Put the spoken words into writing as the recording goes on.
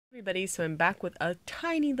Everybody, so I'm back with a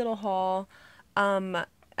tiny little haul.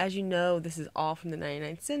 As you know, this is all from the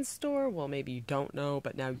 99 cent store. Well, maybe you don't know,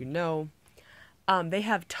 but now you know. They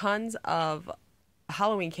have tons of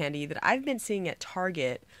Halloween candy that I've been seeing at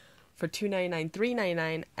Target for $2.99,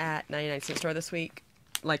 $3.99 at 99 cent store this week.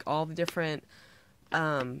 Like all the different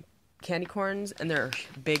candy corns, and they're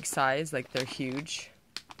big size, like they're huge.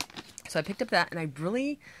 So I picked up that, and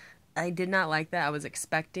I did not like that. I was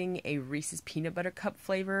expecting a Reese's Peanut Butter Cup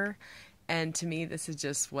flavor, and to me, this is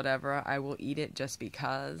just whatever. I will eat it just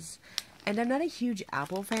because. And I'm not a huge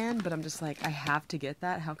apple fan, but I'm just like, I have to get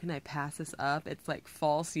that. How can I pass this up? It's like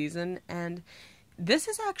fall season, and this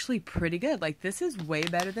is actually pretty good. Like, this is way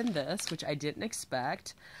better than this, which I didn't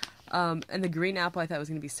expect. And the green apple I thought was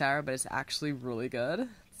going to be sour, but it's actually really good.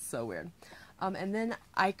 It's so weird. And then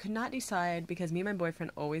I could not decide because me and my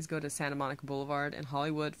boyfriend always go to Santa Monica Boulevard in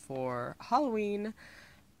Hollywood for Halloween.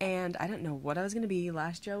 And I don't know what I was going to be.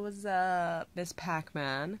 Last year I was Miss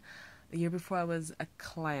Pac-Man. The year before I was a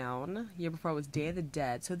clown. The year before I was Day of the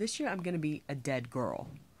Dead. So this year I'm going to be a dead girl.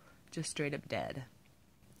 Just straight up dead.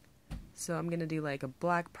 So I'm going to do like a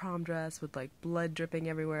black prom dress with like blood dripping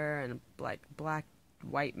everywhere and like black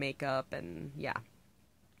white makeup and yeah.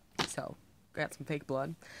 So got some fake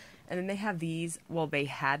blood. And then they have these. Well, they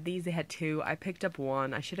had these. They had two. I picked up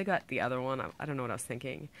one. I should have got the other one. I don't know what I was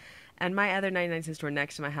thinking. And my other 99 cent store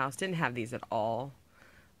next to my house didn't have these at all.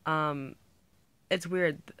 It's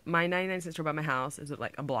weird. My 99 cent store by my house is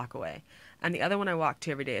like a block away. And the other one I walk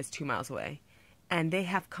to every day is 2 miles away. And they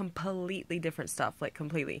have completely different stuff. Like,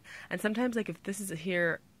 completely. And sometimes, like, if this is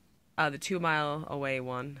here, the 2 mile away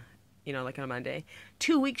one, you know, like on a Monday,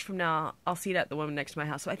 2 weeks from now, I'll see it at the one next to my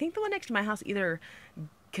house. So I think the one next to my house either,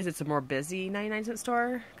 because it's a more busy 99 cent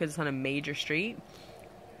store, because it's on a major street,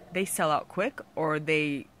 they sell out quick, or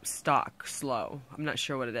they stock slow. I'm not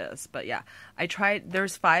sure what it is, but yeah. I tried,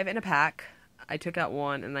 there's 5 in a pack. I took out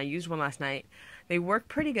one, and I used one last night. They work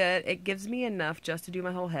pretty good. It gives me enough just to do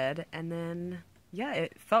my whole head, and then, yeah,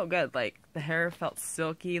 it felt good. Like, the hair felt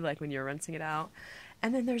silky, like when you're rinsing it out.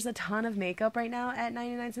 And then there's a ton of makeup right now at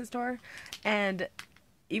 99 cent store, and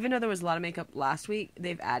even though there was a lot of makeup last week,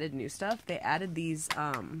 they've added new stuff. They added these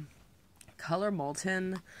Color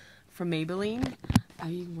Molten from Maybelline.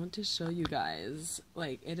 I want to show you guys.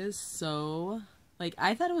 Like, it is so, like,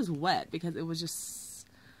 I thought it was wet because it was just,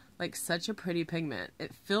 like, such a pretty pigment.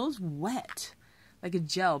 It feels wet, like a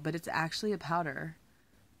gel, but it's actually a powder.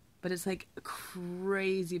 But it's, like,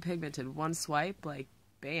 crazy pigmented. One swipe, like,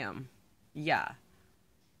 bam. Yeah.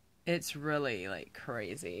 It's really, like,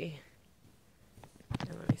 crazy.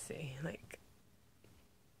 And let me see, like,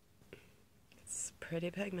 it's pretty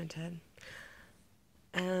pigmented.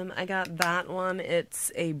 I got that one.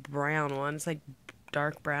 It's a brown one. It's like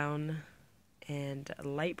dark brown and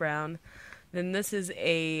light brown. Then this is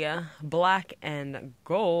a black and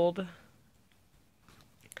gold.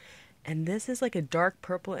 And this is like a dark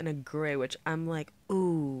purple and a gray, which I'm like,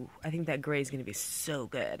 ooh, I think that gray is going to be so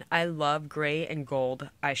good. I love gray and gold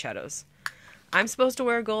eyeshadows. I'm supposed to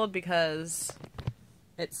wear gold because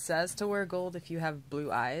it says to wear gold if you have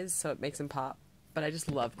blue eyes, so it makes them pop. But I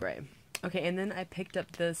just love gray. Okay, and then I picked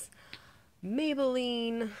up this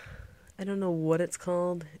Maybelline. I don't know what it's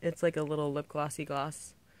called. It's like a little lip glossy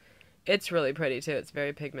gloss. It's really pretty, too. It's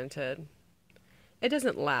very pigmented. It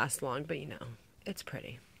doesn't last long, but you know, it's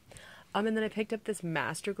pretty. And then I picked up this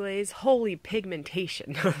Master Glaze. Holy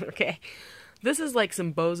pigmentation. Okay. This is like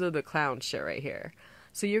some Bozo the Clown shit right here.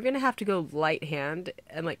 So you're going to have to go light hand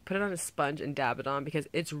and like put it on a sponge and dab it on because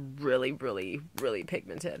it's really, really, really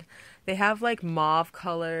pigmented. They have like mauve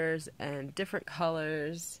colors and different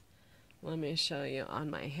colors. Let me show you on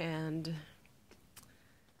my hand.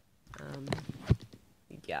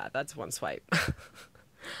 Yeah, that's one swipe.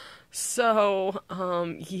 So,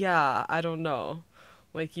 yeah, I don't know.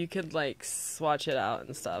 Like, you could like swatch it out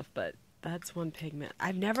and stuff, but that's one pigment.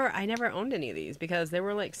 I never owned any of these because they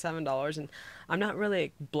were like $7, and I'm not really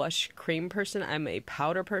a blush cream person. I'm a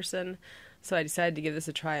powder person. So I decided to give this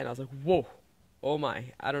a try, and I was like, whoa, oh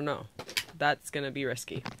my, I don't know. That's gonna be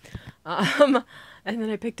risky. And then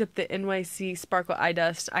I picked up the NYC Sparkle Eye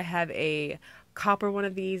Dust. I have a copper one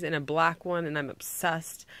of these and a black one, and I'm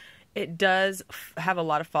obsessed. It does have a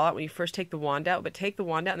lot of fallout when you first take the wand out, but take the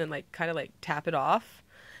wand out and then like kind of like tap it off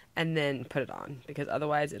and then put it on, because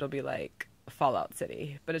otherwise it'll be like Fallout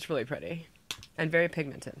City. But it's really pretty and very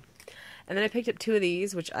pigmented. And then I picked up 2 of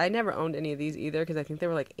these, which I never owned any of these either because I think they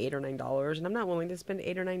were like $8 or $9, and I'm not willing to spend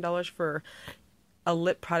 $8 or $9 for a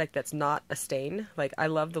lip product that's not a stain. Like, I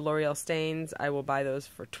love the L'Oreal stains. I will buy those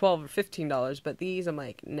for $12 or $15, but these I'm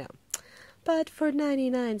like, no. But for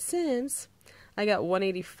 99 cents, I got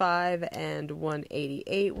 185 and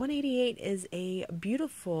 188. 188 is a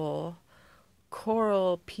beautiful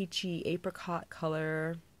coral peachy apricot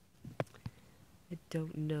color. I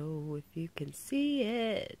don't know if you can see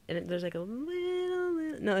it. And there's like a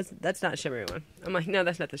little... No, that's not a shimmery one. I'm like, no,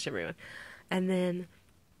 that's not the shimmery one. And then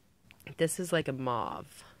this is like a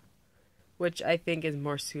mauve, which I think is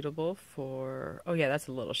more suitable for... Oh yeah, that's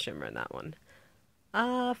a little shimmer in that one.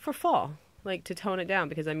 For fall. Like, to tone it down,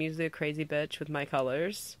 because I'm usually a crazy bitch with my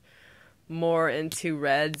colors. More into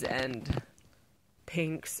reds and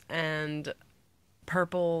pinks and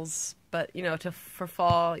purples. But, you know, for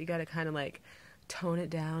fall, you gotta kind of, like, tone it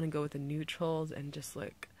down and go with the neutrals and just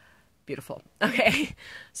look beautiful. Okay,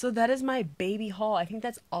 so that is my baby haul. I think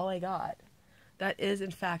that's all I got. That is, in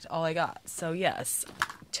fact, all I got. So, yes,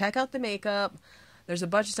 check out the makeup. There's a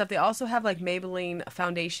bunch of stuff. They also have, like, Maybelline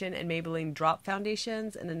foundation and Maybelline drop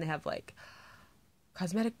foundations. And then they have, like,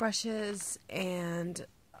 cosmetic brushes and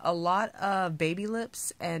a lot of baby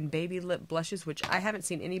lips and baby lip blushes, which I haven't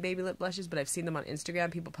seen any baby lip blushes, but I've seen them on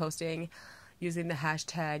Instagram. People posting using the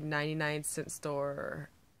hashtag 99cent store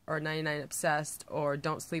or 99 obsessed or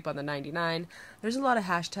don't sleep on the 99. There's a lot of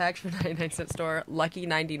hashtags for 99cent store. Lucky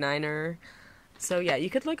 99er. So, yeah, you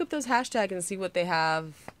could look up those hashtags and see what they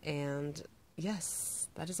have. And... yes,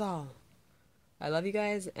 that is all. I love you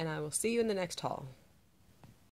guys, and I will see you in the next haul.